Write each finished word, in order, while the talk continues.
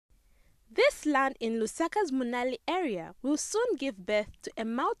This land in Lusaka's Munali area will soon give birth to a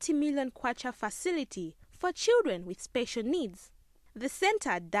multi-million kwacha facility for children with special needs. The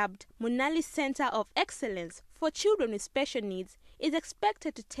center, dubbed Munali Center of Excellence for Children with Special Needs, is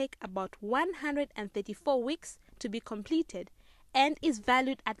expected to take about 134 weeks to be completed and is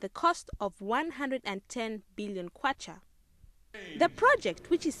valued at the cost of 110 billion kwacha. The project,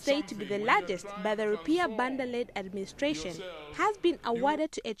 which is said to be the largest by the Rupiah Banda-led administration, has been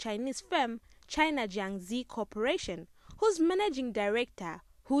awarded to a Chinese firm, China Jiangxi Corporation, whose managing director,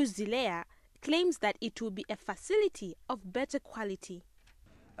 Hu Zilea, claims that it will be a facility of better quality.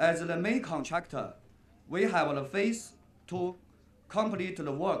 As the main contractor, we have the faith to complete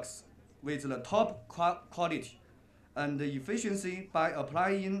the works with the top quality and efficiency by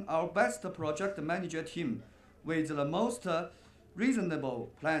applying our best project manager team with the most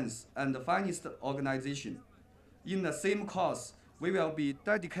reasonable plans and the finest organization. In the same course, we will be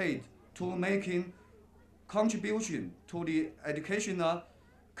dedicated to making contribution to the educational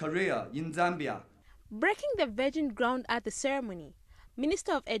career in Zambia. Breaking the virgin ground at the ceremony,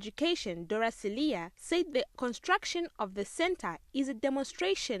 Minister of Education Dora said the construction of the center is a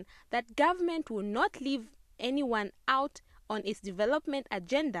demonstration that government will not leave anyone out on its development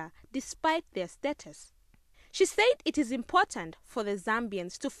agenda despite their status. She said it is important for the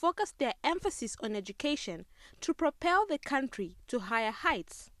Zambians to focus their emphasis on education to propel the country to higher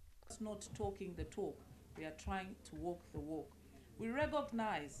heights. It's not talking the talk, we are trying to walk the walk. We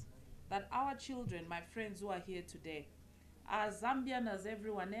recognize that our children, my friends who are here today, are Zambian as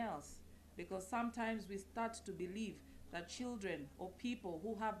everyone else, because sometimes we start to believe that children or people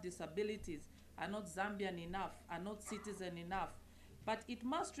who have disabilities are not Zambian enough, are not citizen enough. But it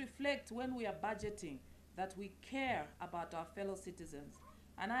must reflect when we are budgeting that we care about our fellow citizens.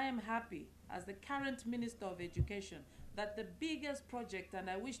 And I am happy, as the current Minister of Education, that the biggest project, and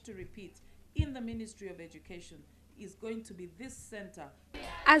I wish to repeat, in the Ministry of Education is going to be this center.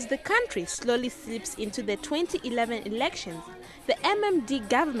 As the country slowly slips into the 2011 elections, the MMD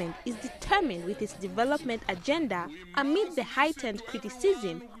government is determined with its development agenda amid the heightened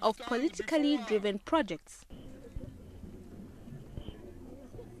criticism of politically driven projects.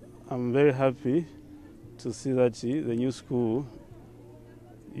 I'm very happy to see that the new school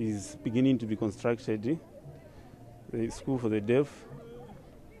is beginning to be constructed, the school for the deaf.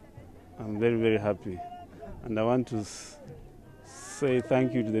 I'm very, very happy. And I want to say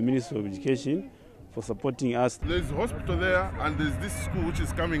thank you to the Ministry of Education for supporting us. There's a hospital there and there's this school which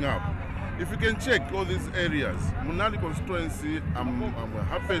is coming up. If you can check all these areas, Munali constituency, I'm a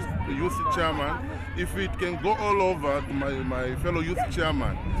happiest youth chairman. If it can go all over to my fellow youth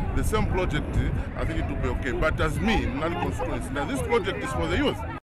chairman, the same project, I think it will be okay. But as me, Munali constituency, now this project is for the youth.